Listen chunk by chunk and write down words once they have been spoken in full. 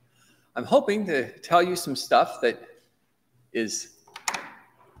I'm hoping to tell you some stuff that is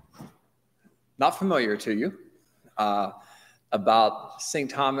not familiar to you about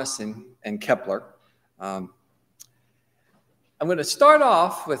St. Thomas and Kepler. I'm going to start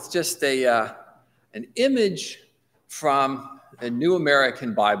off with just an image from a New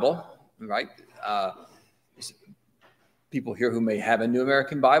American Bible, right? People here who may have a New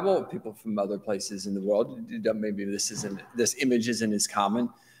American Bible, people from other places in the world, maybe this image isn't as common,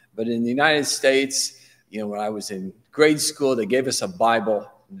 but in the United States, when I was in grade school, they gave us a Bible.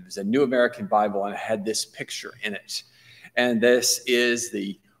 It was a New American Bible, and it had this picture in it. And this is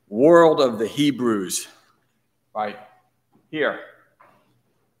the world of the Hebrews, right here,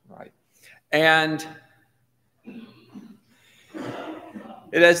 right? And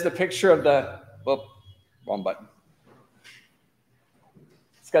it has the picture of wrong button.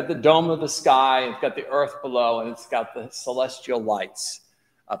 It's got the dome of the sky, it's got the earth below, and it's got the celestial lights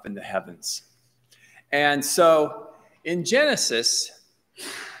up in the heavens. And so in Genesis,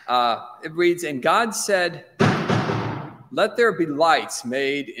 it reads, "And God said, let there be lights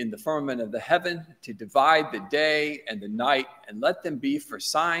made in the firmament of the heaven to divide the day and the night, and let them be for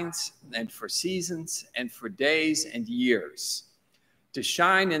signs and for seasons and for days and years, to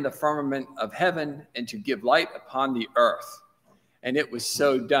shine in the firmament of heaven and to give light upon the earth. And it was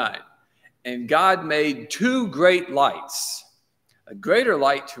so done. And God made two great lights, a greater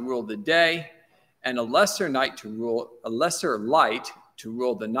light to rule the day, and a lesser light to rule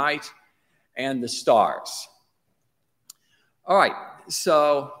the night, and the stars." All right,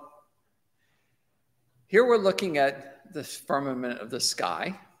 so here we're looking at the firmament of the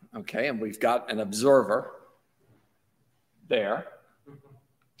sky, okay, and we've got an observer there.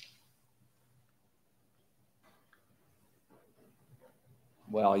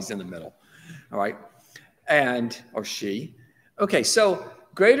 Well, he's in the middle, all right, or she. Okay, so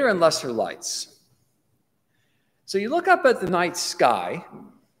greater and lesser lights. So you look up at the night sky,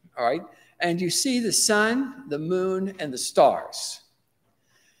 all right, and you see the sun, the moon, and the stars.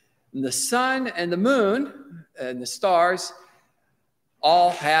 And the sun and the moon and the stars all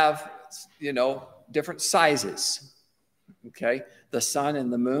have, different sizes, okay? The sun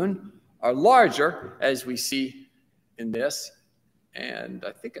and the moon are larger, as we see in this. And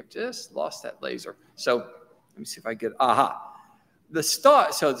I think I've just lost that laser. So let me see if I get, the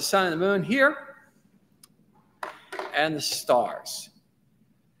star, so the sun and the moon here, and the stars.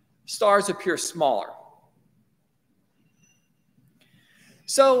 Stars appear smaller.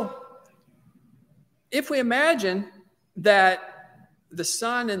 So if we imagine that the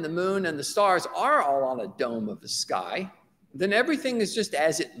sun and the moon and the stars are all on a dome of the sky, then everything is just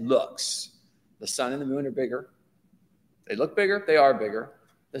as it looks. The sun and the moon are bigger. They look bigger, they are bigger.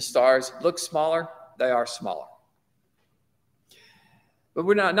 The stars look smaller, they are smaller. But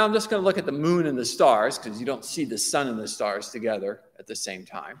now I'm just going to look at the moon and the stars, because you don't see the sun and the stars together at the same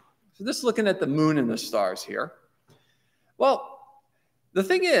time. So just looking at the moon and the stars here. Well, the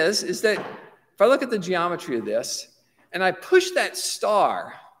thing is that if I look at the geometry of this, and I push that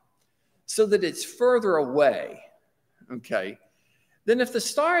star so that it's further away, okay, then if the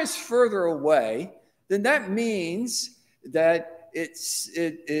star is further away, then that means that it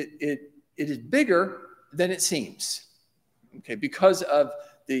is bigger than it seems, okay, because of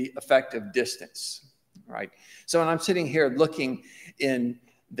the effect of distance, right? So when I'm sitting here looking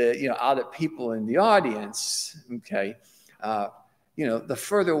out at people in the audience, okay, the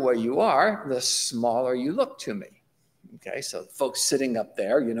further away you are, the smaller you look to me, okay? So folks sitting up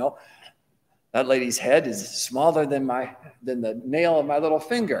there, that lady's head is smaller than the nail of my little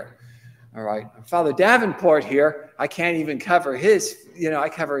finger. All right, Father Davenport here, I can't even cover I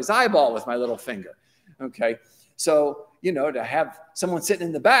cover his eyeball with my little finger. Okay, so, to have someone sitting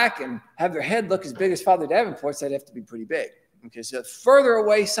in the back and have their head look as big as Father Davenport's, that'd have to be pretty big. Okay, so the further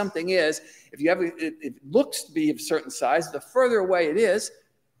away something is, if it looks to be of a certain size, the further away it is,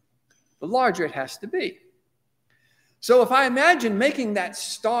 the larger it has to be. So if I imagine making that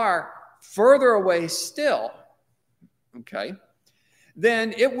star further away still, okay,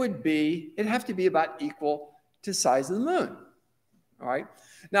 then it'd have to be about equal to the size of the moon, all right?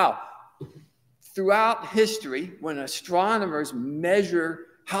 Now, throughout history, when astronomers measure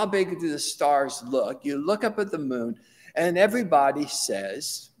how big do the stars look, you look up at the moon, and everybody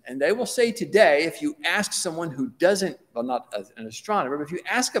says, and they will say today, if you ask someone who doesn't, well, not an astronomer, but if you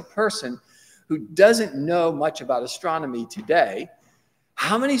ask a person who doesn't know much about astronomy today,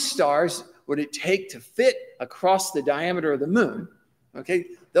 how many stars would it take to fit across the diameter of the moon? Okay,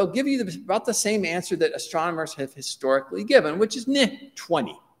 they'll give you about the same answer that astronomers have historically given, which is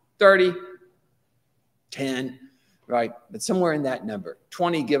 20, 30, 10, right? But somewhere in that number,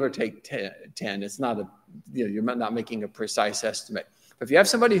 20, give or take 10. It's not you're not making a precise estimate. But if you have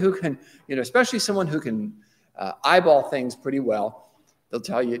somebody who can, especially someone who can eyeball things pretty well, they'll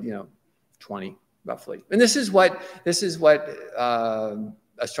tell you, 20 roughly. And this is what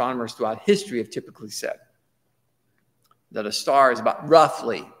astronomers throughout history have typically said, that a star is about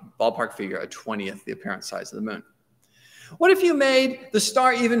roughly, ballpark figure, a 20th the apparent size of the moon. What if you made the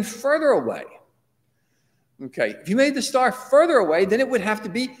star even further away? Okay, if you made the star further away, then it would have to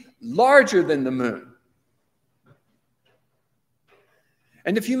be larger than the moon.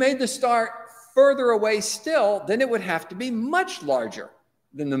 And if you made the star further away still, then it would have to be much larger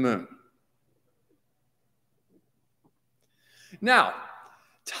than the moon. Now,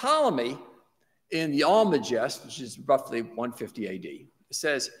 Ptolemy, in the Almagest, which is roughly 150 AD,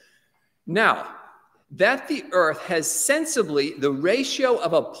 says, now, that the Earth has sensibly the ratio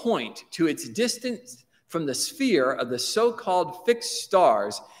of a point to its distance from the sphere of the so-called fixed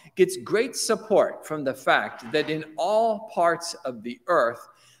stars gets great support from the fact that in all parts of the Earth,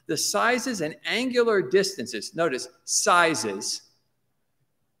 the sizes and angular distances, notice sizes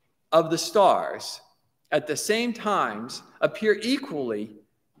of the stars at the same times appear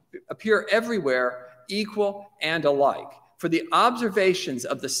everywhere equal and alike. For the observations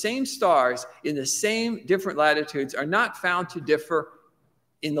of the same stars in the same different latitudes are not found to differ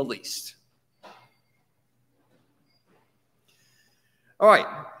in the least. All right,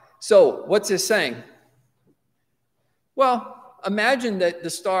 so what's this saying? Well, imagine that the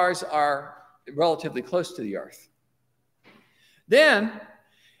stars are relatively close to the Earth. Then,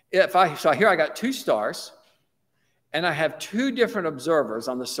 so here I got two stars, and I have two different observers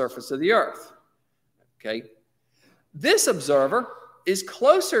on the surface of the Earth. Okay, this observer is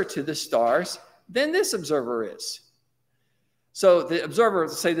closer to the stars than this observer is. So the observer,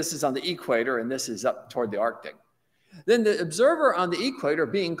 say this is on the equator and this is up toward the Arctic. Then the observer on the equator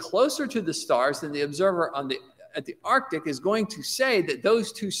being closer to the stars than the observer at the Arctic is going to say that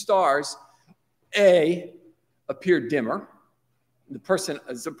those two stars, A, appear dimmer. The person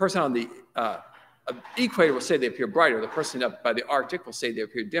on the equator will say they appear brighter. The person up by the Arctic will say they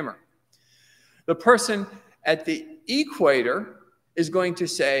appear dimmer. The person at the equator is going to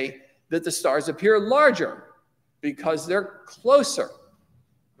say that the stars appear larger because they're closer,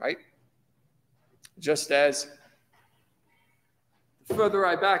 right? Just as the further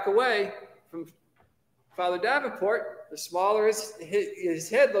I back away from Father Davenport, the smaller his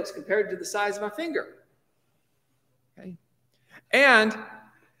head looks compared to the size of my finger. Okay? And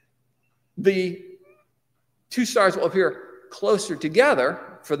the two stars will appear closer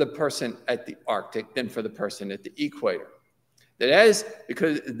together for the person at the Arctic than for the person at the equator. That is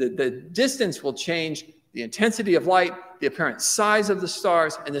because the distance will change the intensity of light, the apparent size of the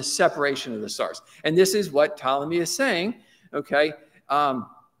stars, and the separation of the stars. And this is what Ptolemy is saying, okay?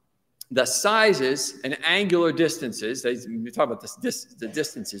 The sizes and angular distances, we talk about the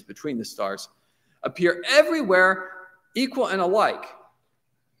distances between the stars, appear everywhere equal and alike.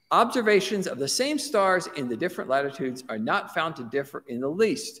 Observations of the same stars in the different latitudes are not found to differ in the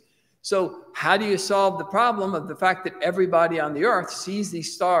least. So how do you solve the problem of the fact that everybody on the Earth sees the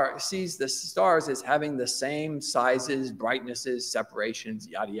stars as having the same sizes, brightnesses, separations,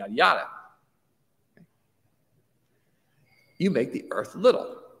 yada, yada, yada? You make the Earth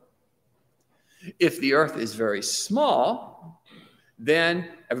little. If the Earth is very small, then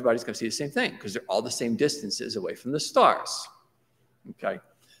everybody's going to see the same thing because they're all the same distances away from the stars. Okay.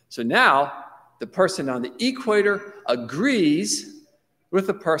 So now the person on the equator agrees with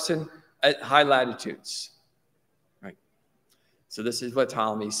the person at high latitudes, right? So this is what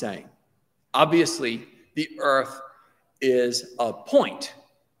Ptolemy is saying. Obviously, the Earth is a point.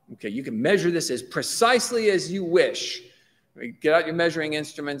 Okay, you can measure this as precisely as you wish. Get out your measuring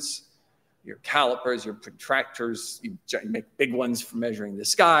instruments, your calipers, your protractors. You make big ones for measuring the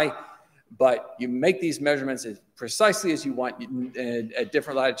sky, but you make these measurements as precisely as you want. At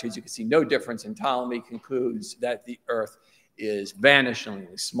different latitudes, you can see no difference, and Ptolemy concludes that the Earth is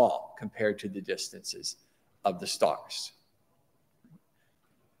vanishingly small compared to the distances of the stars.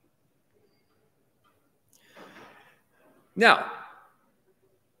 Now,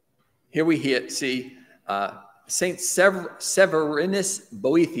 here we see Saint Severinus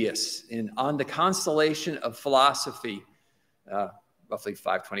Boethius On the Constellation of Philosophy, roughly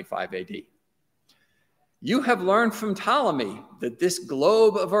 525 AD. You have learned from Ptolemy that this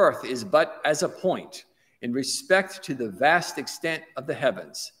globe of Earth is but as a point in respect to the vast extent of the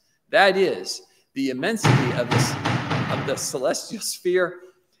heavens. That is, the immensity of the celestial sphere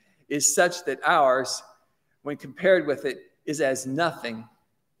is such that ours, when compared with it, is as nothing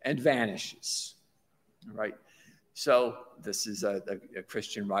and vanishes. All right. So this is a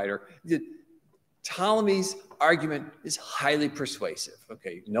Christian writer. Ptolemy's argument is highly persuasive.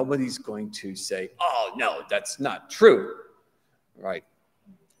 Okay, nobody's going to say, oh, no, that's not true, right?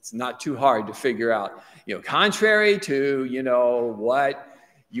 It's not too hard to figure out, contrary to, what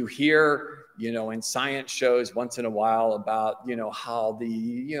you hear, in science shows once in a while about, how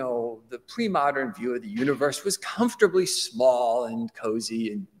the pre-modern view of the universe was comfortably small and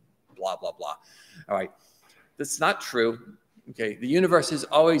cozy and blah, blah, blah. All right, that's not true. Okay, the universe has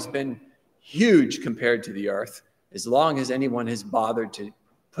always been huge compared to the earth, as long as anyone has bothered to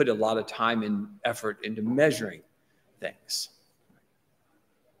put a lot of time and effort into measuring things.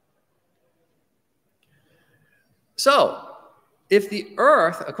 So, if the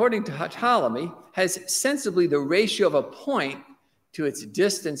earth, according to Ptolemy, has sensibly the ratio of a point to its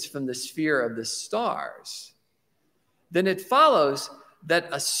distance from the sphere of the stars, then it follows that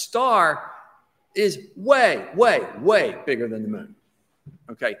a star is way, way, way bigger than the moon.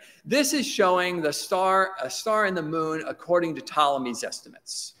 Okay, this is showing a star and the moon according to Ptolemy's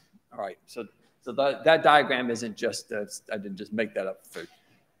estimates. All right, so that diagram isn't just, I didn't just make that up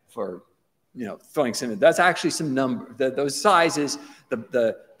for throwing some, that's actually some number. Those sizes,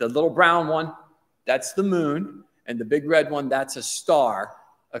 the little brown one, that's the moon, and the big red one, that's a star,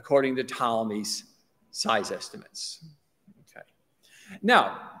 according to Ptolemy's size estimates. Okay,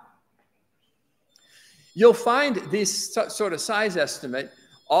 now, you'll find this sort of size estimate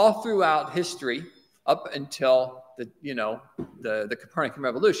all throughout history up until the Copernican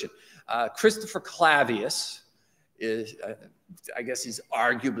revolution. Christopher Clavius is, I guess he's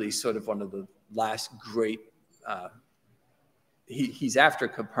arguably sort of one of the last great, he's after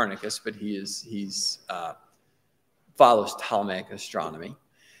Copernicus, but he's follows Ptolemaic astronomy.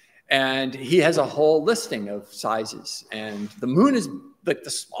 And he has a whole listing of sizes. And the moon is like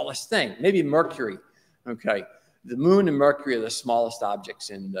the smallest thing, maybe Mercury. Okay, the moon and Mercury are the smallest objects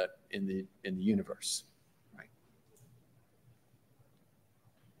in the universe. Right.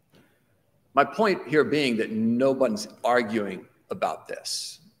 My point here being that no one's arguing about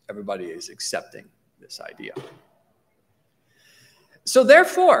this. Everybody is accepting this idea. So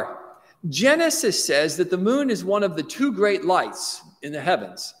therefore, Genesis says that the moon is one of the two great lights in the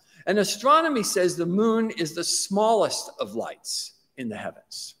heavens, and astronomy says the moon is the smallest of lights in the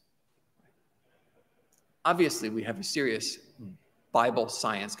heavens. Obviously, we have a serious Bible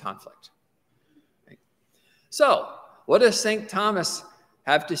science conflict. Right? So, what does St. Thomas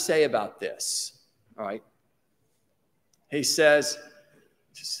have to say about this? All right. He says,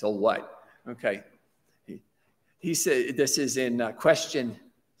 so what? Okay. He said, this is in question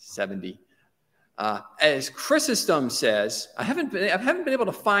 70. As Chrysostom says, I haven't been able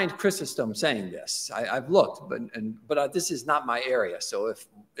to find Chrysostom saying this. I've looked, but this is not my area. So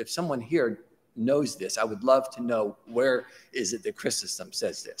if someone here knows this, I would love to know where is it that Chrysostom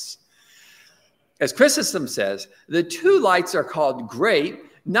says this. As Chrysostom says, the two lights are called great,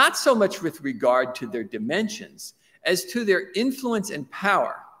 not so much with regard to their dimensions as to their influence and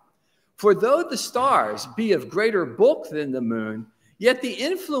power. For though the stars be of greater bulk than the moon, yet the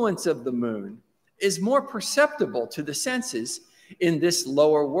influence of the moon is more perceptible to the senses in this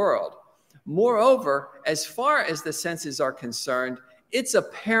lower world. Moreover, as far as the senses are concerned, its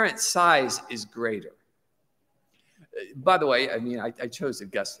apparent size is greater. By the way, I chose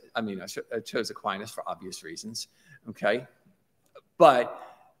Aquinas for obvious reasons, okay? But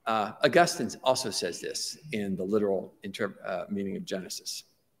Augustine also says this in the literal meaning of Genesis.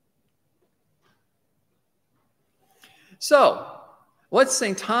 So, what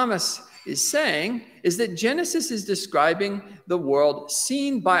St. Thomas is saying is that Genesis is describing the world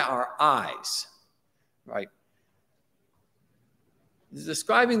seen by our eyes, right? It's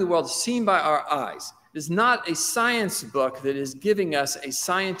describing the world seen by our eyes. It is not a science book that is giving us a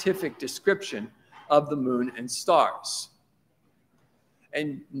scientific description of the moon and stars.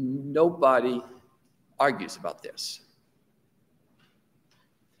 And nobody argues about this.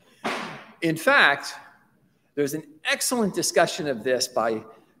 In fact, there's an excellent discussion of this by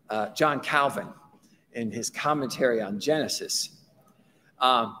John Calvin in his commentary on Genesis,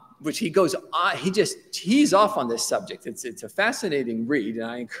 which he goes on, he just tees off on this subject. It's a fascinating read, and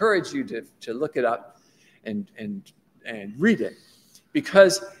I encourage you to look it up and read it,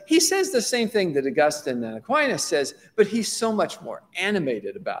 because he says the same thing that Augustine and Aquinas says, but he's so much more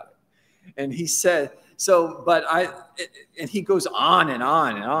animated about it. And he said, and he goes on and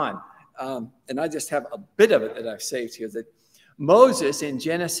on and on. And I just have a bit of it that I've saved here, that Moses in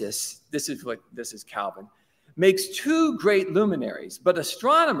Genesis, this is Calvin, makes two great luminaries, but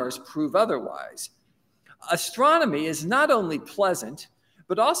astronomers prove otherwise. Astronomy is not only pleasant,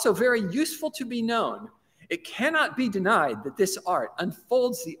 but also very useful to be known, It cannot be denied that this art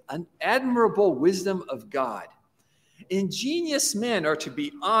unfolds the admirable wisdom of God. Ingenious men are to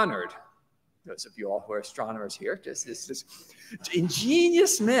be honored. Those of you all who are astronomers here,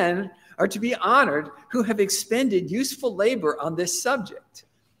 ingenious men are to be honored who have expended useful labor on this subject.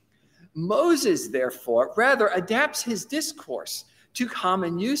 Moses, therefore, rather adapts his discourse to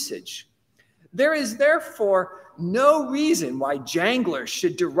common usage. There is therefore no reason why janglers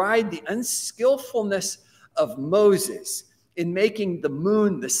should deride the unskillfulness of Moses in making the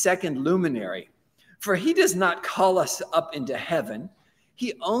moon the second luminary. For he does not call us up into heaven.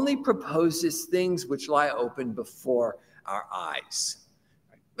 He only proposes things which lie open before our eyes.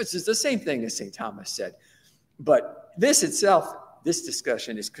 Which is the same thing as St. Thomas said. But this itself, this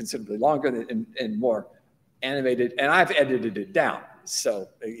discussion is considerably longer and more animated, and I've edited it down. So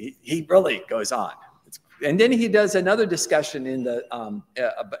he really goes on. And then he does another discussion in the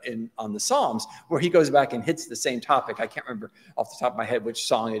on the Psalms where he goes back and hits the same topic. I can't remember off the top of my head which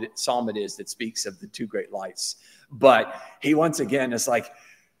psalm it is that speaks of the two great lights. But he once again is like,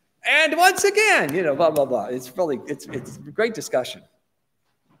 and once again, blah, blah, blah. It's a great discussion.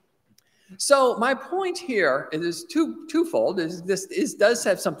 So my point here is twofold. This does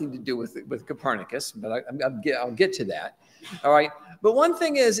have something to do with Copernicus, but I'll get to that. All right. But one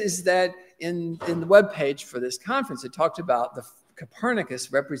thing is that in the webpage for this conference, it talked about the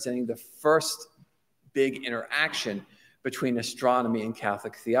Copernicus representing the first big interaction between astronomy and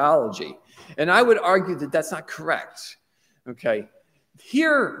Catholic theology. And I would argue that that's not correct. Okay.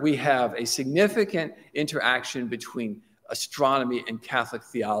 Here we have a significant interaction between astronomy and Catholic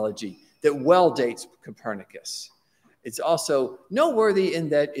theology that well dates Copernicus. It's also noteworthy in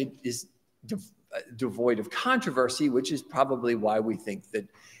that it is devoid of controversy, which is probably why we think that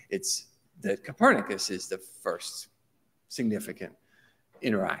Copernicus is the first significant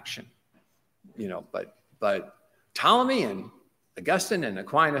interaction. But Ptolemy and Augustine and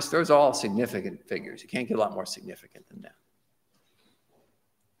Aquinas, those are all significant figures. You can't get a lot more significant than that.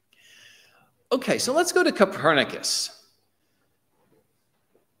 Okay, so let's go to Copernicus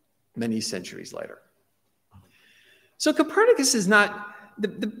many centuries later. So Copernicus is not,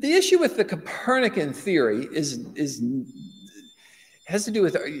 the issue with the Copernican theory has to do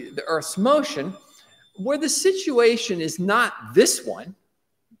with the Earth's motion, where the situation is not this one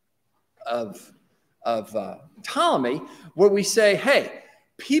of Ptolemy, where we say, hey,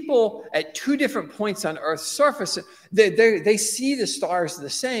 people at two different points on Earth's surface, they see the stars the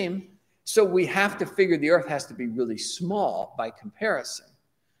same, so we have to figure the Earth has to be really small by comparison.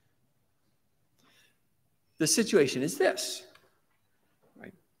 The situation is this,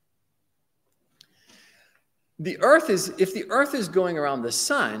 right? If the Earth is going around the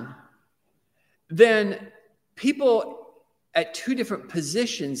sun, then people at two different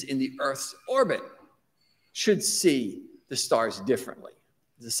positions in the Earth's orbit should see the stars differently.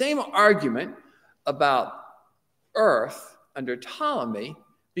 The same argument about Earth under Ptolemy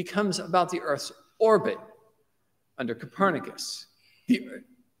becomes about the Earth's orbit under Copernicus.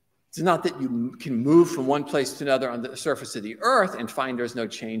 It's not that you can move from one place to another on the surface of the Earth and find there's no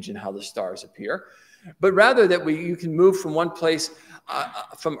change in how the stars appear, but rather that you can move from one place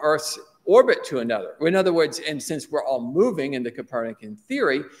from Earth's orbit to another. In other words, and since we're all moving in the Copernican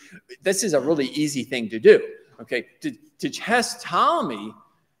theory, this is a really easy thing to do. Okay, to test Ptolemy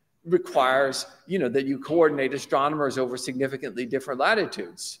requires, that you coordinate astronomers over significantly different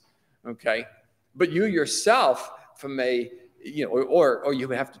latitudes. Okay, but you yourself from or you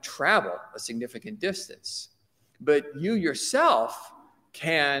have to travel a significant distance. But you yourself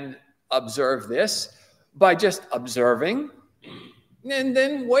can observe this by just observing and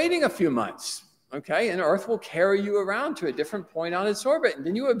then waiting a few months, okay? And Earth will carry you around to a different point on its orbit, and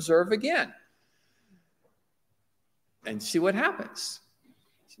then you observe again and see what happens.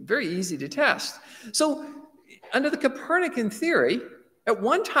 It's very easy to test. So under the Copernican theory, at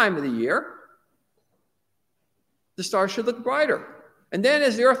one time of the year, the stars should look brighter. And then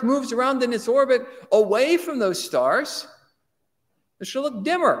as the Earth moves around in its orbit away from those stars, it should look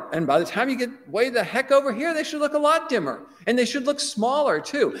dimmer. And by the time you get way the heck over here, they should look a lot dimmer. And they should look smaller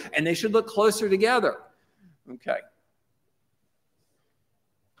too. And they should look closer together. Okay.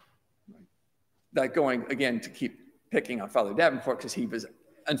 That going, again, to keep picking on Father Davenport, because he was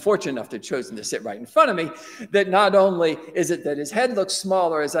unfortunate enough to have chosen to sit right in front of me, that not only is it that his head looks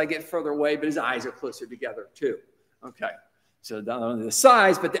smaller as I get further away, but his eyes are closer together too. Okay, so not only the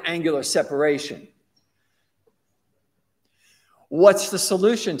size, but the angular separation. What's the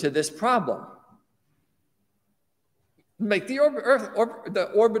solution to this problem? make the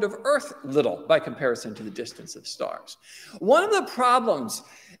orbit of Earth little by comparison to the distance of stars. One of the problems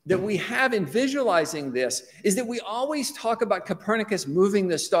that we have in visualizing this is that we always talk about Copernicus moving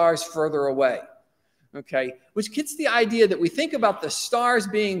the stars further away, okay? Which gets the idea that we think about the stars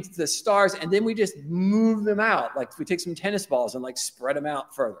being the stars and then we just move them out. Like we take some tennis balls and like spread them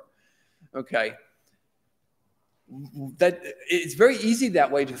out further, okay? That it's very easy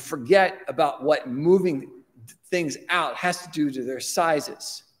that way to forget about what moving things out has to do to their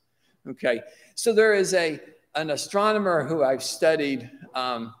sizes, okay? So there is an astronomer who I've studied,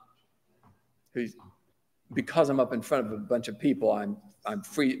 who's, because I'm up in front of a bunch of people, I'm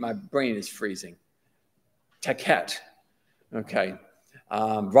free. My brain is freezing. Taquet, okay.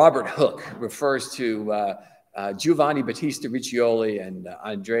 Robert Hooke refers to Giovanni Battista Riccioli and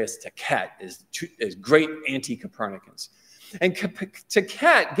Andreas Taquet as great anti-Copernicans. And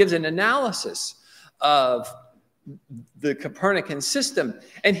Taquet gives an analysis of the Copernican system.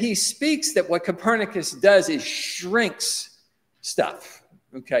 And he speaks that what Copernicus does is shrinks stuff,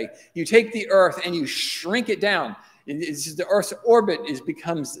 okay? You take the Earth and you shrink it down. The Earth's orbit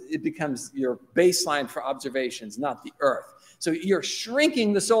becomes your baseline for observations, not the Earth. So you're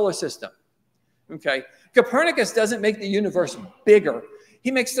shrinking the solar system, okay? Copernicus doesn't make the universe bigger. He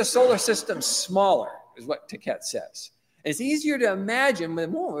makes the solar system smaller, is what Taquet says. It's easier to imagine when,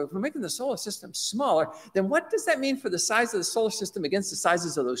 if we're making the solar system smaller, then what does that mean for the size of the solar system against the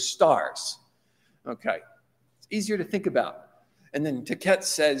sizes of those stars? Okay, it's easier to think about. And then Taquet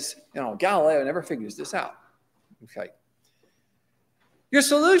says, Galileo never figures this out. Okay, your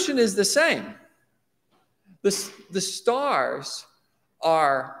solution is the same. The stars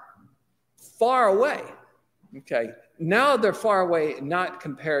are far away. Okay. Now they're far away, not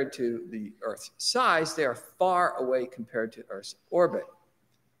compared to the Earth's size. They are far away compared to Earth's orbit.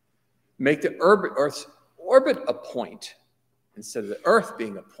 Make the Earth's orbit a point instead of the Earth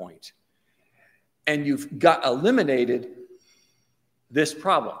being a point. And you've eliminated this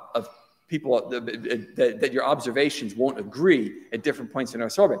problem of people that your observations won't agree at different points in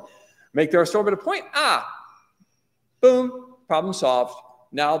Earth's orbit. Make the Earth's orbit a point. Boom, problem solved.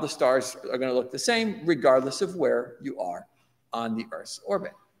 Now the stars are going to look the same regardless of where you are on the Earth's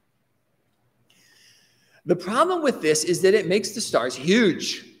orbit. The problem with this is that it makes the stars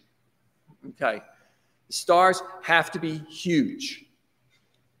huge. Okay, the stars have to be huge.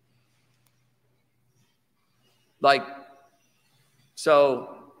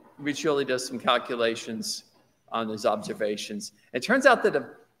 So Riccioli does some calculations on his observations. It turns out that a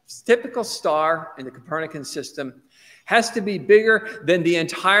typical star in the Copernican system has to be bigger than the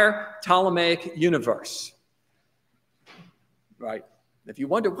entire Ptolemaic universe, right? If you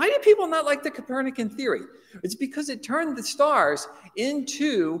wonder, why do people not like the Copernican theory? It's because it turned the stars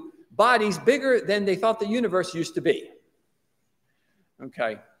into bodies bigger than they thought the universe used to be.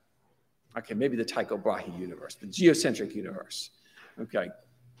 Okay, maybe the Tycho Brahe universe, the geocentric universe. Okay,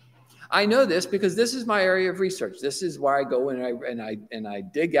 I know this because this is my area of research. This is where I go and I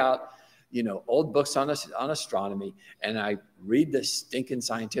dig out, old books on astronomy, and I read the stinking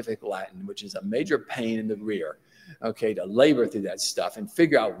scientific Latin, which is a major pain in the rear, okay, to labor through that stuff and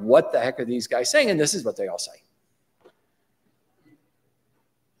figure out what the heck are these guys saying, and this is what they all say.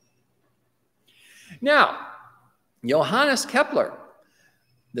 Now, Johannes Kepler,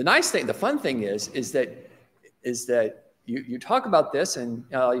 the fun thing is that you talk about this, and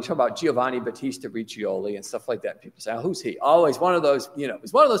you talk about Giovanni Battista Riccioli and stuff like that. People say, "Oh, who's he?" Oh, he's one of those,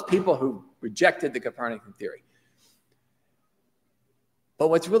 he's one of those people who rejected the Copernican theory. But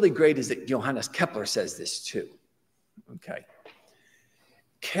what's really great is that Johannes Kepler says this too. Okay,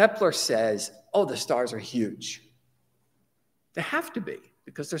 Kepler says, "Oh, the stars are huge. They have to be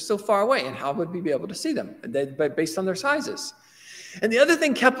because they're so far away, and how would we be able to see them? Based on their sizes." And the other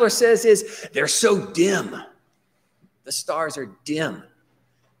thing Kepler says is they're so dim. The stars are dim,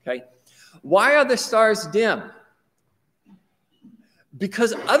 okay? Why are the stars dim?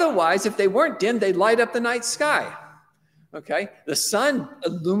 Because otherwise, if they weren't dim, they'd light up the night sky, okay? The sun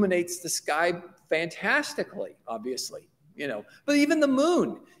illuminates the sky fantastically, obviously, But even the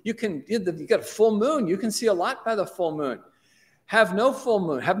moon, you got a full moon, you can see a lot by the full moon. Have no full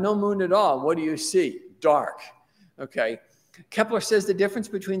moon, have no moon at all, what do you see? Dark, okay? Kepler says the difference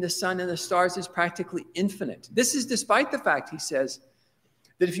between the sun and the stars is practically infinite. This is despite the fact, he says,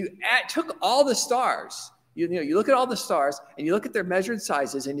 that if you took all the stars, you look at all the stars and you look at their measured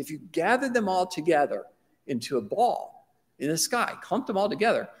sizes, and if you gathered them all together into a ball in the sky, clumped them all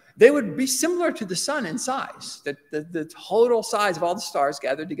together, they would be similar to the sun in size. The total size of all the stars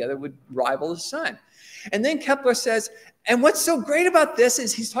gathered together would rival the sun. And then Kepler says, and what's so great about this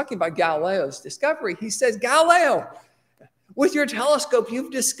is he's talking about Galileo's discovery. He says, Galileo, With your telescope,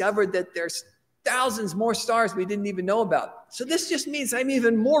 you've discovered that there's thousands more stars we didn't even know about. So this just means I'm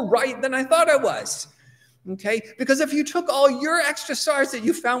even more right than I thought I was. Okay? Because if you took all your extra stars that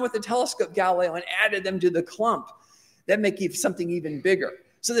you found with the telescope, Galileo, and added them to the clump, that'd make something even bigger.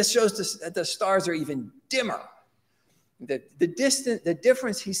 So this shows us that the stars are even dimmer. The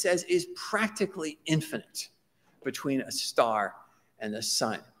difference, he says, is practically infinite between a star and the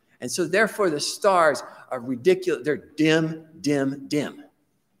sun. And so therefore the stars are ridiculous. They're dim, dim, dim.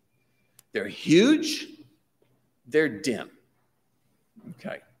 They're huge. They're dim.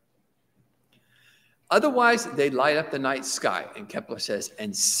 Okay. Otherwise, they light up the night sky. And Kepler says,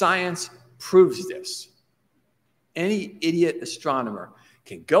 and science proves this. Any idiot astronomer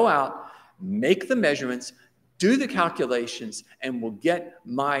can go out, make the measurements, do the calculations, and will get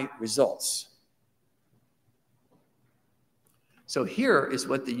my results. So here is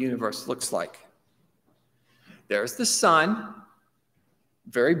what the universe looks like. There's the sun,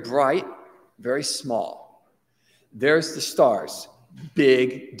 very bright, very small. There's the stars,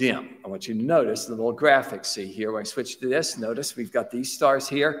 big, dim. I want you to notice the little graphic. See here, when I switch to this, notice we've got these stars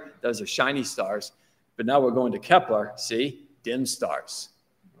here. Those are shiny stars. But now we're going to Kepler. See, dim stars,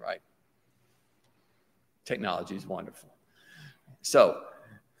 right? Technology is wonderful. So,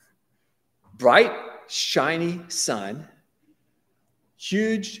 bright, shiny sun,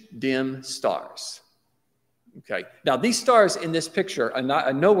 huge, dim stars. Okay. Now, these stars in this picture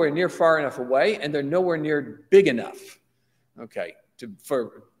are nowhere near far enough away, and they're nowhere near big enough, okay, to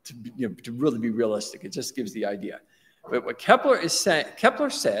really be realistic. It just gives the idea. But what Kepler is saying, Kepler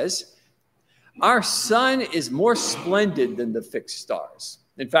says, our sun is more splendid than the fixed stars.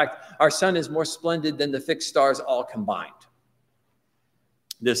 In fact, our sun is more splendid than the fixed stars all combined.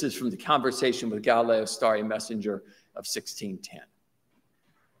 This is from the Conversation with Galileo's Starry Messenger of 1610.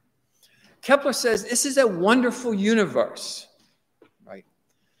 Kepler says this is a wonderful universe, right?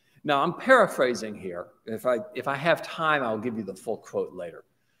 Now, I'm paraphrasing here. If I have time, I'll give you the full quote later,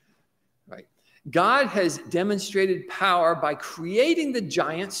 right? God has demonstrated power by creating the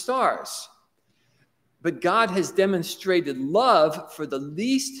giant stars. But God has demonstrated love for the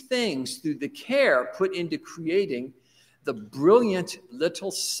least things through the care put into creating the brilliant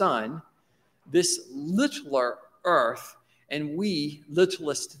little sun, this littler earth, and we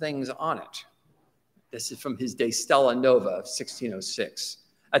littlest things on it. This is from his De Stella Nova of 1606.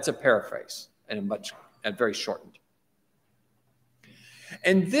 That's a paraphrase and very shortened.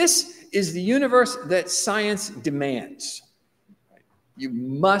 And this is the universe that science demands. You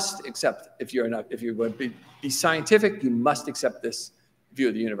must accept, if you're going to be scientific, you must accept this view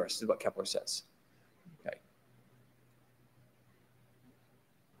of the universe, is what Kepler says. Okay.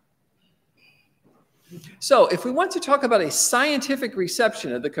 So if we want to talk about a scientific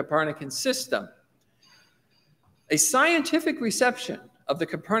reception of the Copernican system, a scientific reception of the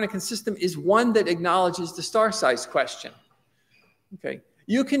Copernican system is one that acknowledges the star size question. Okay.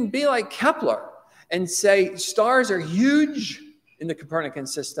 You can be like Kepler and say stars are huge in the Copernican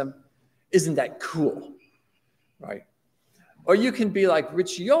system. Isn't that cool? Right? Or you can be like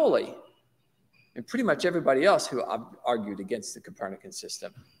Riccioli and pretty much everybody else who argued against the Copernican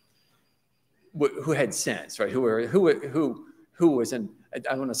system, who had sense, right? Who was an, I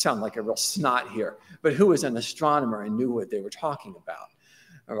don't want to sound like a real snot here, but who was an astronomer and knew what they were talking about,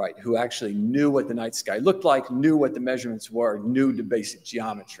 all right? Who actually knew what the night sky looked like, knew what the measurements were, knew the basic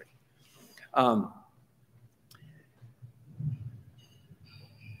geometry.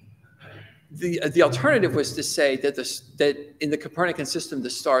 The alternative was to say that that in the Copernican system, the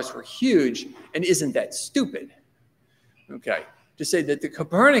stars were huge, and isn't that stupid? Okay. To say that the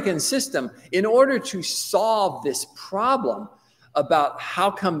Copernican system, in order to solve this problem about how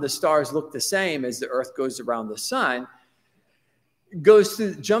come the stars look the same as the Earth goes around the sun,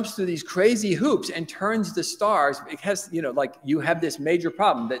 jumps through these crazy hoops and turns the stars, because, like you have this major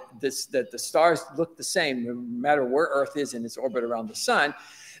problem that the stars look the same no matter where Earth is in its orbit around the sun.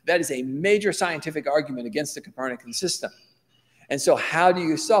 That is a major scientific argument against the Copernican system. And so how do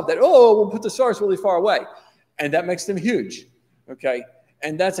you solve that? Oh, we'll put the stars really far away, and that makes them huge. Okay,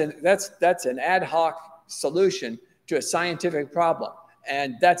 and that's an ad hoc solution to a scientific problem,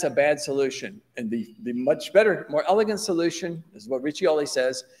 and that's a bad solution. And the much better, more elegant solution is what Riccioli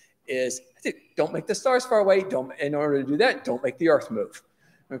says: is don't make the stars far away. In order to do that, don't make the Earth move.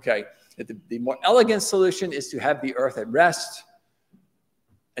 Okay, the more elegant solution is to have the Earth at rest.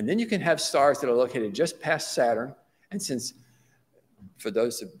 And then you can have stars that are located just past Saturn. And since, for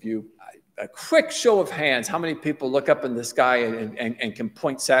those of you, a quick show of hands, how many people look up in the sky and can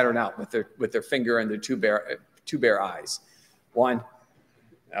point Saturn out with their finger and their two bare eyes? One.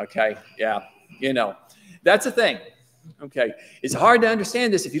 Okay, yeah, that's a thing. Okay, it's hard to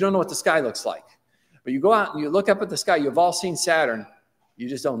understand this if you don't know what the sky looks like. But you go out and you look up at the sky, you've all seen Saturn, you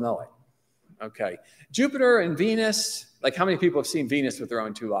just don't know it. Okay, Jupiter and Venus, like how many people have seen Venus with their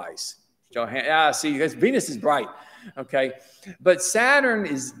own two eyes? See, because Venus is bright. Okay, but Saturn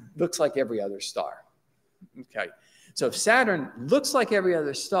looks like every other star. Okay, so if Saturn looks like every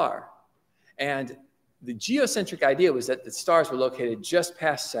other star, and the geocentric idea was that the stars were located just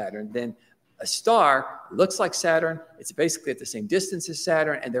past Saturn, then a star looks like Saturn, it's basically at the same distance as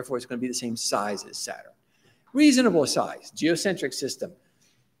Saturn, and therefore it's going to be the same size as Saturn. Reasonable size, geocentric system.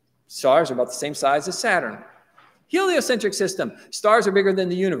 Stars are about the same size as Saturn. Heliocentric system, stars are bigger than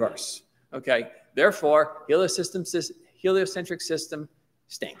the universe. Okay, therefore, heliocentric system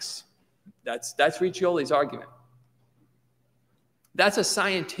stinks. That's Riccioli's argument. That's a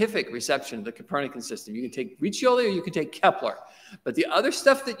scientific reception of the Copernican system. You can take Riccioli or you can take Kepler. But the other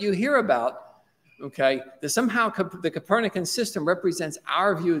stuff that you hear about, okay, that somehow the Copernican system represents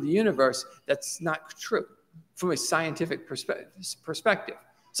our view of the universe, that's not true from a scientific perspective.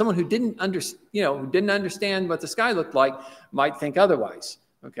 Someone who didn't understand what the sky looked like might think otherwise.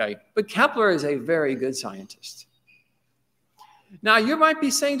 Okay, but Kepler is a very good scientist. Now you might be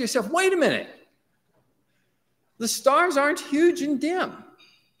saying to yourself, wait a minute. The stars aren't huge and dim.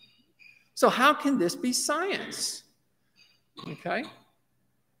 So how can this be science? Okay,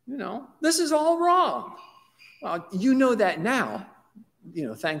 this is all wrong. Well, you know that now,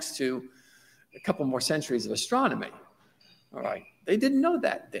 thanks to a couple more centuries of astronomy. All right, they didn't know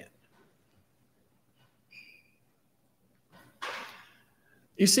that then.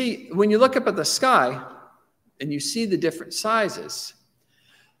 You see, when you look up at the sky and you see the different sizes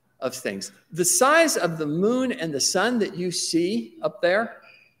of things, the size of the moon and the sun that you see up there,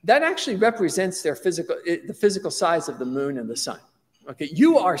 that actually represents the physical size of the moon and the sun. Okay,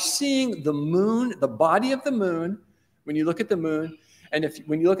 you are seeing the moon, the body of the moon, when you look at the moon, and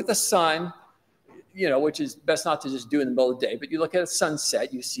when you look at the sun, which is best not to just do in the middle of the day, but you look at a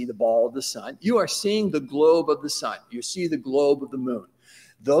sunset, you see the ball of the sun. You are seeing the globe of the sun. You see the globe of the moon.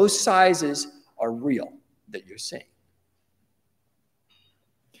 Those sizes are real that you're seeing.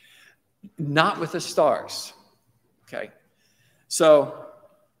 Not with the stars. Okay. So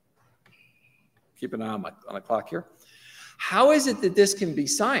keep an eye on the clock here. How is it that this can be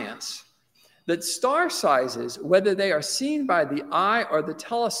science? That star sizes, whether they are seen by the eye or the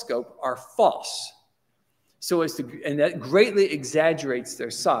telescope, are false. And that greatly exaggerates their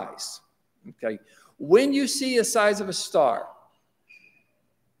size. Okay. When you see the size of a star,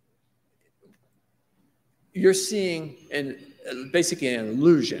 you're seeing basically an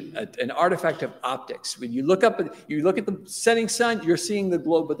illusion, an artifact of optics. When you look at the setting sun, you're seeing the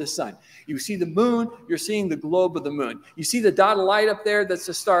globe of the sun. You see the moon, you're seeing the globe of the moon. You see the dot of light up there, that's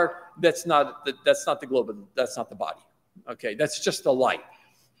a star, that's not the globe, that's not the body. Okay, that's just the light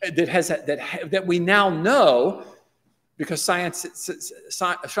that we now know, because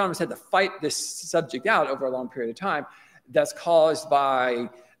astronomers had to fight this subject out over a long period of time. That's caused by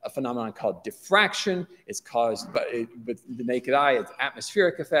a phenomenon called diffraction. It's caused with the naked eye, it's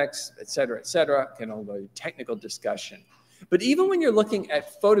atmospheric effects, et cetera, technical discussion. But even when you're looking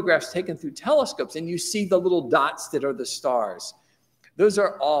at photographs taken through telescopes and you see the little dots that are the stars, those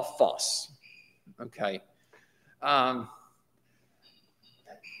are all false. Okay.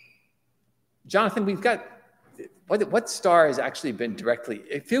 Jonathan, we've got, what star has actually been directly,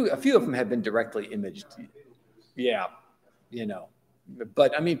 a few of them have been directly imaged. Yeah,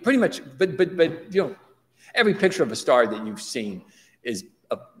 But I mean, pretty much. But every picture of a star that you've seen is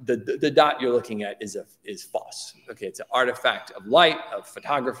the dot you're looking at is false. Okay, it's an artifact of light, of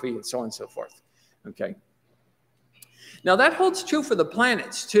photography, and so on and so forth. Okay. Now that holds true for the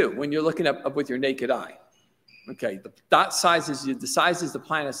planets too. When you're looking up with your naked eye. Okay, the dot sizes, the sizes the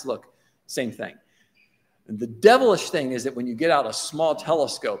planets look, same thing. And the devilish thing is that when you get out a small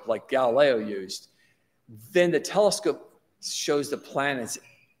telescope like Galileo used, then the telescope shows the planets,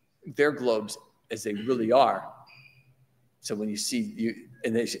 their globes, as they really are. So when you see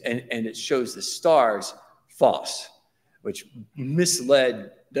and it shows the stars false, which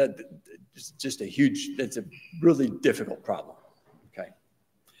misled. That's a really difficult problem. Okay,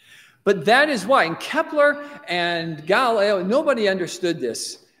 but that is why in Kepler and Galileo, nobody understood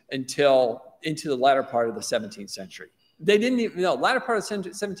this until into the latter part of the 17th century. They didn't even know. Latter part of the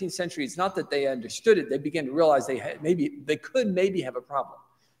 17th century, it's not that they understood it. They began to realize they could maybe have a problem.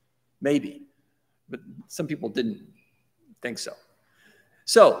 Maybe. But some people didn't think so.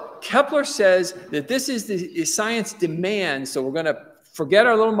 So Kepler says that this is the science demand. So we're going to forget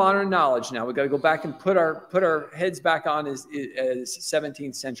our little modern knowledge now. We've got to go back and put our heads back on as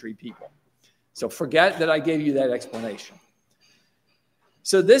 17th century people. So forget that I gave you that explanation.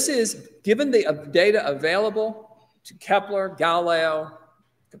 So this is, given the data available to Kepler, Galileo,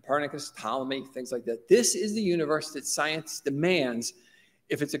 Copernicus, Ptolemy, things like that, this is the universe that science demands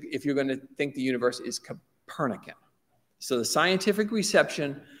if you're going to think the universe is Copernican. So the scientific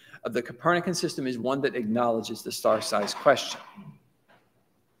reception of the Copernican system is one that acknowledges the star size question.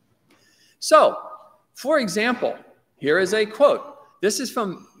 So, for example, here is a quote. This is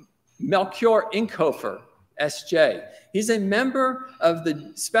from Melchior Inkofer, S.J. He's a member of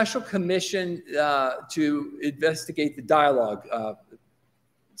the Special Commission to investigate the dialogue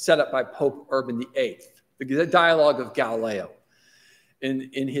set up by Pope Urban VIII, the dialogue of Galileo.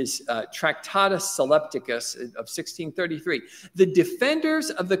 In his Tractatus Solepticus of 1633, the defenders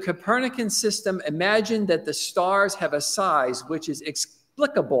of the Copernican system imagine that the stars have a size which is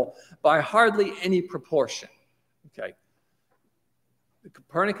explicable by hardly any proportion. Okay. The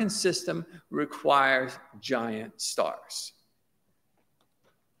Copernican system requires giant stars.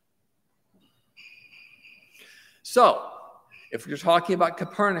 So, if you're talking about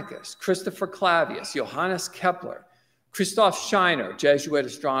Copernicus, Christopher Clavius, Johannes Kepler, Christoph Scheiner, Jesuit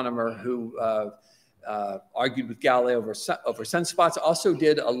astronomer who argued with Galileo over sunspots, also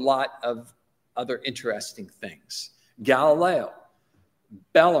did a lot of other interesting things. Galileo,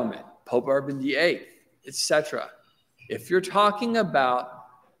 Bellarmine, Pope Urban VIII, etc. If you're talking about,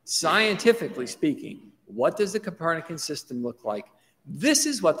 scientifically speaking, what does the Copernican system look like? This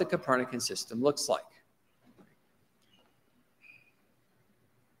is what the Copernican system looks like.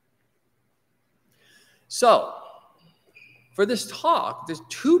 So, for this talk, there's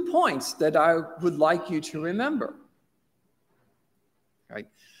 2 points that I would like you to remember. Right?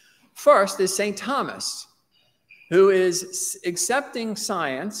 First is St. Thomas, who is accepting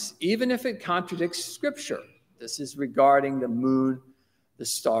science even if it contradicts Scripture. This is regarding the moon, the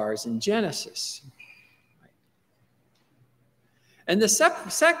stars, and Genesis. Right? And the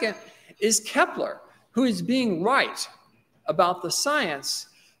second is Kepler, who is being right about the science,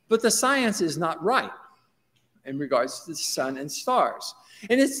 but the science is not right in regards to the sun and stars.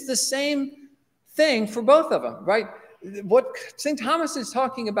 And it's the same thing for both of them, right? What St. Thomas is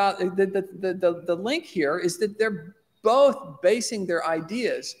talking about, the link here is that they're both basing their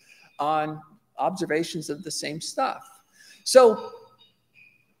ideas on observations of the same stuff. So,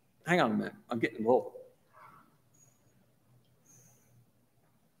 hang on a minute, I'm getting a little.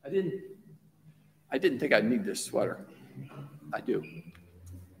 I didn't think I'd need this sweater. I do.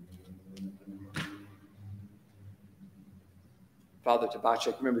 Father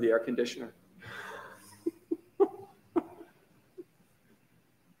Tabachek, remember the air conditioner?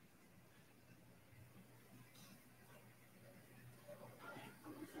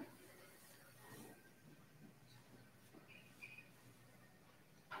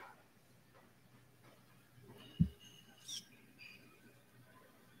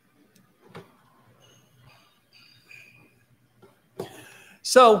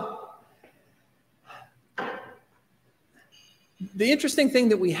 So, the interesting thing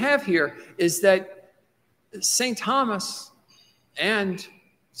that we have here is that St. Thomas and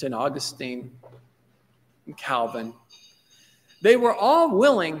St. Augustine and Calvin, they were all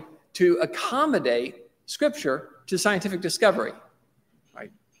willing to accommodate Scripture to scientific discovery.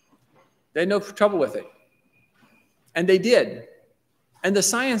 Right? They had no trouble with it. And they did. And the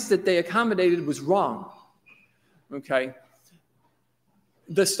science that they accommodated was wrong. Okay?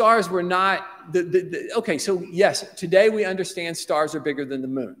 The stars were not, okay, so yes, today we understand stars are bigger than the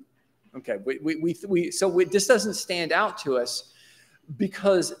moon. Okay, so this doesn't stand out to us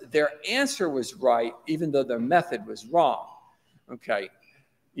because their answer was right, even though their method was wrong. Okay,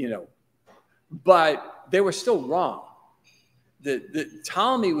 but they were still wrong.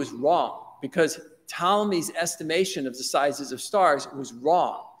 Ptolemy was wrong because Ptolemy's estimation of the sizes of stars was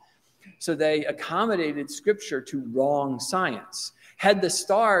wrong. So they accommodated Scripture to wrong science. Had the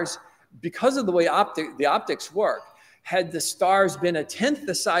stars, because of the way the optics work, had the stars been 1/10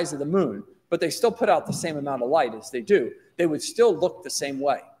 the size of the moon, but they still put out the same amount of light as they do, they would still look the same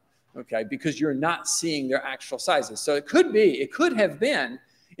way, okay, because you're not seeing their actual sizes. So it could have been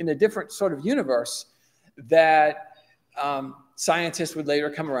in a different sort of universe that scientists would later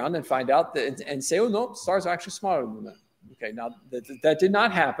come around and find out that, and say, oh, no, stars are actually smaller than the moon. Okay, now that did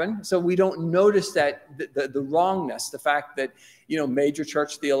not happen, so we don't notice that the wrongness, the fact that major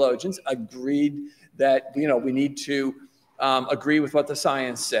church theologians agreed that we need to agree with what the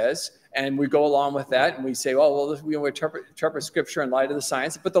science says, and we go along with that, and we say, well, we interpret Scripture in light of the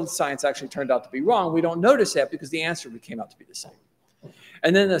science, but the science actually turned out to be wrong. We don't notice that because the answer came out to be the same.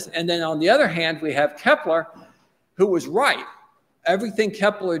 And then on the other hand, we have Kepler, who was right Everything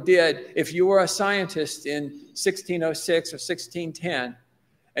Kepler did, if you were a scientist in 1606 or 1610,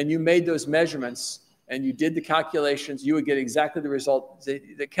 and you made those measurements and you did the calculations, you would get exactly the result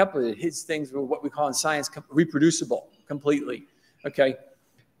that Kepler did. His things were what we call in science reproducible completely. Okay,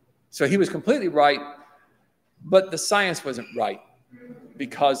 so he was completely right, but the science wasn't right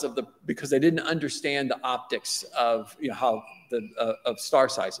because they didn't understand the optics of of star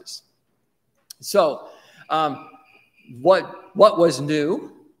sizes. So what was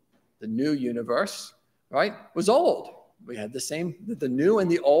new? The new universe, right, was old. We had the new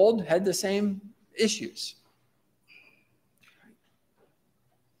and the old had the same issues.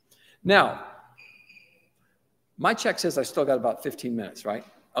 Now, my check says I still got about 15 minutes, right?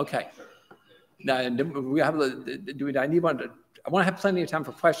 Okay. Now, I want to have plenty of time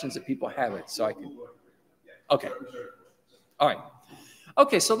for questions that people have it, so I can. Okay. All right.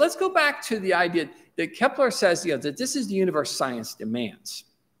 Okay, so let's go back to the idea that Kepler says, that this is the universe science demands.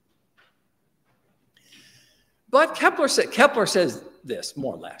 But Kepler says this,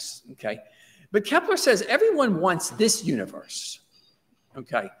 more or less, okay? But Kepler says everyone wants this universe,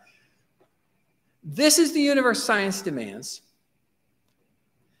 okay? This is the universe science demands.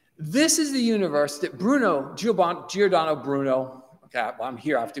 This is the universe that Giordano Bruno, okay, well, I'm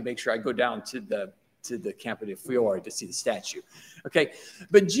here, I have to make sure I go down to the Campo de Fiore to see the statue, okay?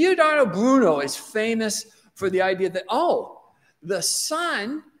 But Giordano Bruno is famous for the idea that, the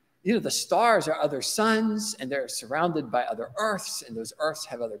sun, the stars are other suns, and they're surrounded by other Earths, and those Earths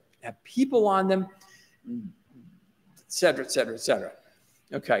have people on them, et cetera, et cetera, et cetera.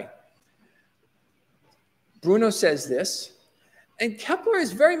 Okay. Bruno says this, and Kepler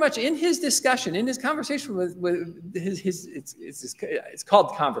is very much in his discussion, in his conversation with it's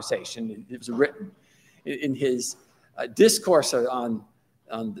called Conversation. It was written in his discourse on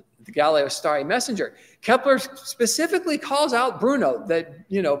the Galileo Starry Messenger. Kepler specifically calls out Bruno that,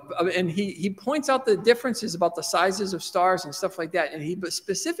 and he points out the differences about the sizes of stars and stuff like that. And he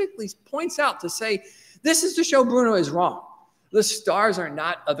specifically points out to say, this is to show Bruno is wrong. The stars are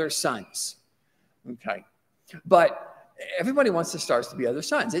not other suns. Okay. But everybody wants the stars to be other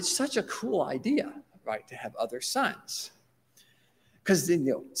suns. It's such a cool idea, right, to have other suns. Because,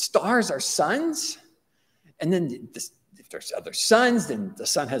 stars are suns. And then if there's other suns, then the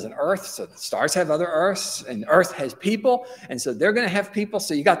sun has an Earth, so the stars have other Earths, and Earth has people, and so they're going to have people.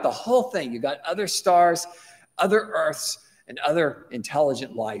 So you got the whole thing. You got other stars, other Earths, and other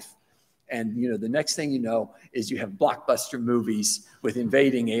intelligent life. And, the next thing you know is you have blockbuster movies with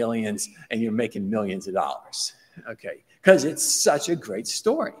invading aliens, and you're making millions of dollars, okay? Because it's such a great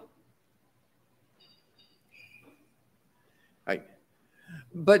story. Right?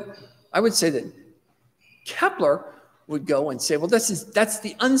 But I would say that Kepler would go and say, well, that's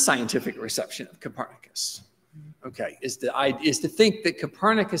the unscientific reception of Copernicus. Okay, is to think that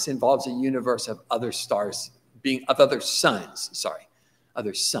Copernicus involves a universe of other stars other suns.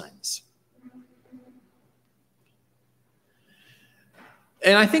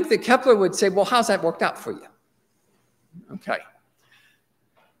 And I think that Kepler would say, well, how's that worked out for you? Okay.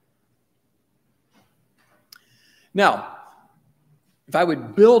 Now, if I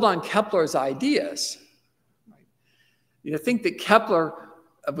would build on Kepler's ideas, think that Kepler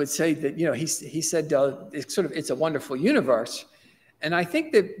would say that, he said it's a wonderful universe. And I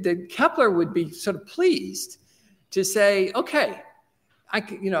think that Kepler would be sort of pleased to say, okay,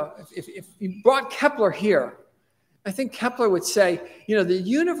 if you brought Kepler here, I think Kepler would say, the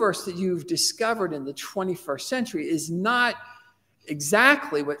universe that you've discovered in the 21st century is not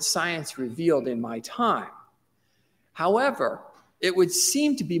exactly what science revealed in my time. However, it would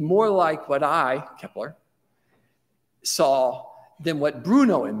seem to be more like what I, Kepler, saw than what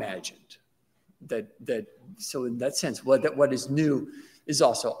Bruno imagined. So in that sense, what is new is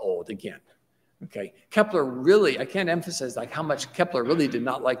also old again. Okay, Kepler really, I can't emphasize how much Kepler really did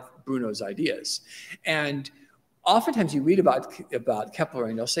not like Bruno's ideas. And oftentimes you read about Kepler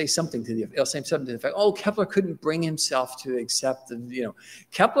and they'll say something to the effect, Kepler couldn't bring himself to accept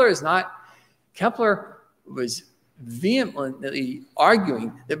Kepler was vehemently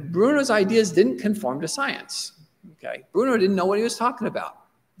arguing that Bruno's ideas didn't conform to science. Okay, Bruno didn't know what he was talking about.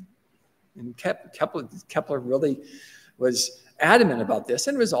 And Kepler really was adamant about this,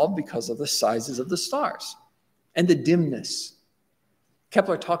 and it was all because of the sizes of the stars and the dimness.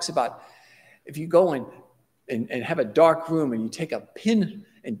 Kepler talks about if you go and have a dark room and you take a pin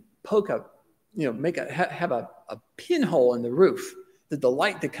and poke have a pinhole in the roof, that the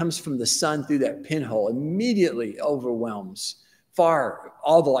light that comes from the sun through that pinhole immediately overwhelms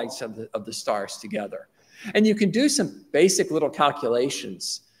all the lights of the stars together. And you can do some basic little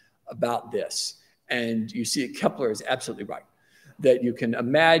calculations about this, and you see that Kepler is absolutely right. that you can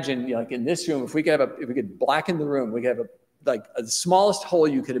imagine, you know, like in this room, if we could blacken the room, we could have like the smallest hole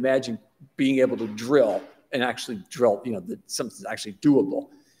you could imagine being able to drill and actually drill, you know, something's actually doable.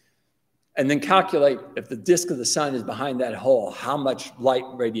 And then calculate if the disk of the sun is behind that hole, how much light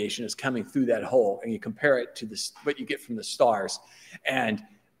radiation is coming through that hole, and you compare it to what you get from the stars. And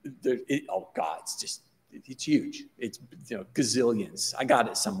oh God, it's huge. It's, you know, gazillions. I got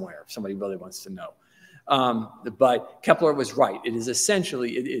it somewhere if somebody really wants to know. But Kepler was right. It is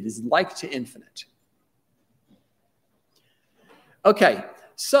essentially, it is like to infinite. Okay,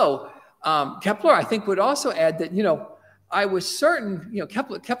 so Kepler, I think, would also add that, you know, I was certain, you know,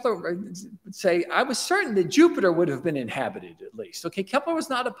 Kepler would say, I was certain that Jupiter would have been inhabited at least. Okay, Kepler was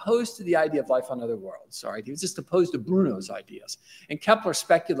not opposed to the idea of life on other worlds, all right? He was just opposed to Bruno's ideas. And Kepler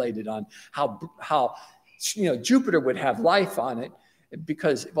speculated on how you know, Jupiter would have life on it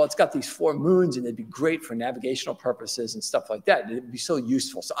because, well, it's got these 4 moons and it'd be great for navigational purposes and stuff like that. It'd be so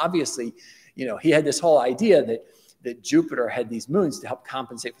useful. So obviously, you know, he had this whole idea that Jupiter had these moons to help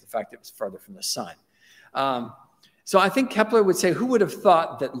compensate for the fact that it was further from the sun. So I think Kepler would say, who would have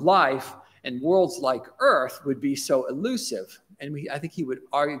thought that life and worlds like Earth would be so elusive? And I think he would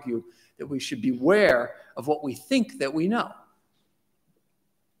argue that we should beware of what we think that we know.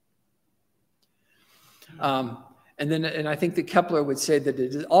 And I think that Kepler would say that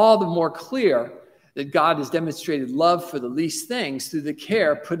it is all the more clear that God has demonstrated love for the least things through the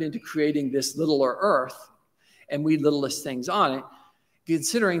care put into creating this littler Earth and we littlest things on it,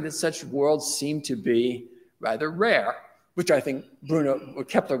 considering that such worlds seem to be rather rare, which I think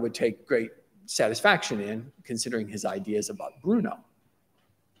Kepler would take great satisfaction in, considering his ideas about Bruno.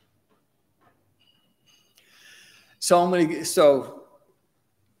 So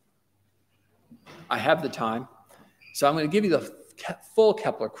I have the time, so I'm going to give you the full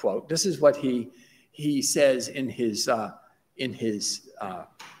Kepler quote. This is what he says in his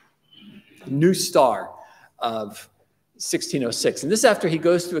New Star of 1606. And this is after he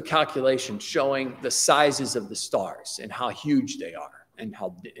goes through a calculation showing the sizes of the stars and how huge they are and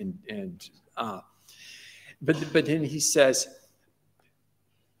how but then he says,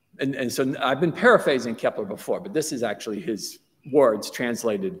 and so I've been paraphrasing Kepler before, but this is actually his words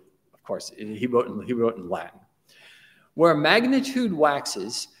translated. Of course, he wrote in Latin. Where magnitude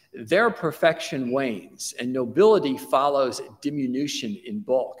waxes, their perfection wanes, and nobility follows diminution in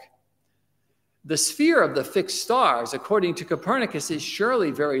bulk. The sphere of the fixed stars, according to Copernicus, is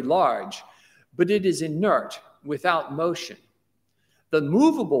surely very large, but it is inert, without motion. The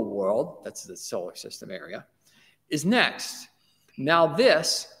movable world, that's the solar system area, is next. Now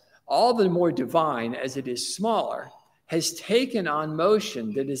this, all the more divine as it is smaller, has taken on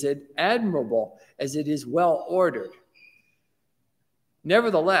motion that is admirable as it is well ordered.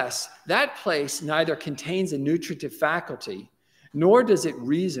 Nevertheless, that place neither contains a nutritive faculty, nor does it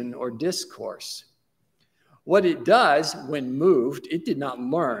reason or discourse. What it does when moved, it did not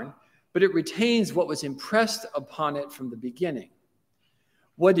learn, but it retains what was impressed upon it from the beginning.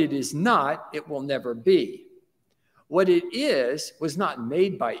 What it is not, it will never be. What it is was not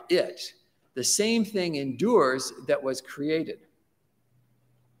made by it. The same thing endures that was created.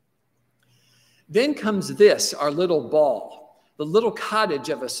 Then comes this, our little ball, the little cottage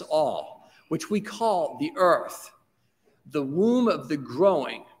of us all, which we call the earth, the womb of the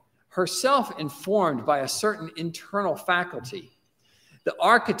growing, herself informed by a certain internal faculty. The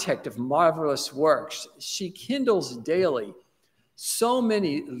architect of marvelous works, she kindles daily so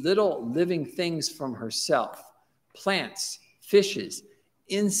many little living things from herself, plants, fishes,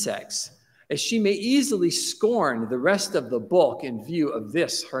 insects, as she may easily scorn the rest of the bulk in view of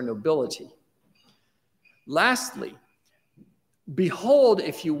this, her nobility. Lastly, behold,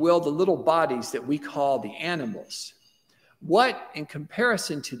 if you will, the little bodies that we call the animals. What, in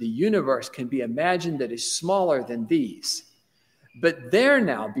comparison to the universe, can be imagined that is smaller than these? But there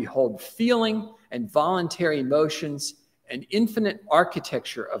now, behold, feeling and voluntary motions and infinite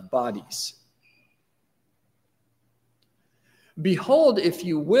architecture of bodies. Behold, if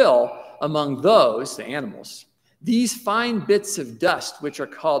you will, among those, the animals, these fine bits of dust which are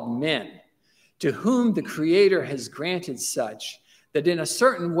called men, to whom the Creator has granted such that in a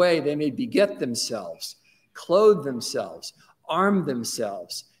certain way they may beget themselves, clothe themselves, arm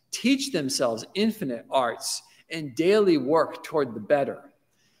themselves, teach themselves infinite arts, and daily work toward the better,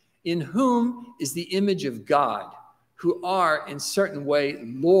 in whom is the image of God, who are in certain way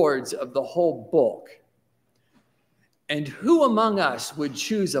lords of the whole bulk. And who among us would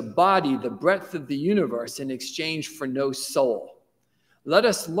choose a body the breadth of the universe in exchange for no soul? Let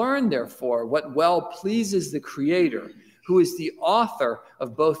us learn, therefore, what well pleases the Creator, who is the author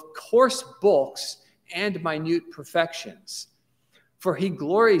of both coarse bulks and minute perfections. For he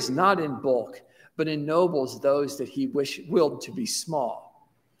glories not in bulk, but ennobles those that he willed to be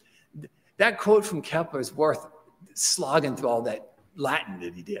small. That quote from Kepler is worth slogging through all that Latin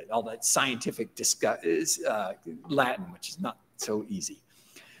that he did, all that scientific Latin, which is not so easy.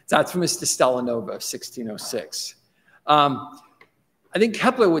 So that's from his De Stella Nova of 1606. I think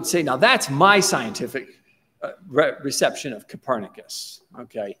Kepler would say, now that's my scientific reception of Copernicus,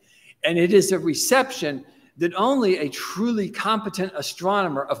 okay? And it is a reception that only a truly competent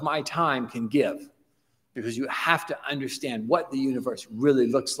astronomer of my time can give, because you have to understand what the universe really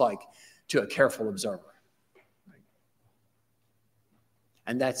looks like to a careful observer.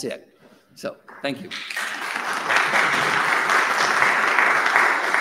 And that's it. So, thank you.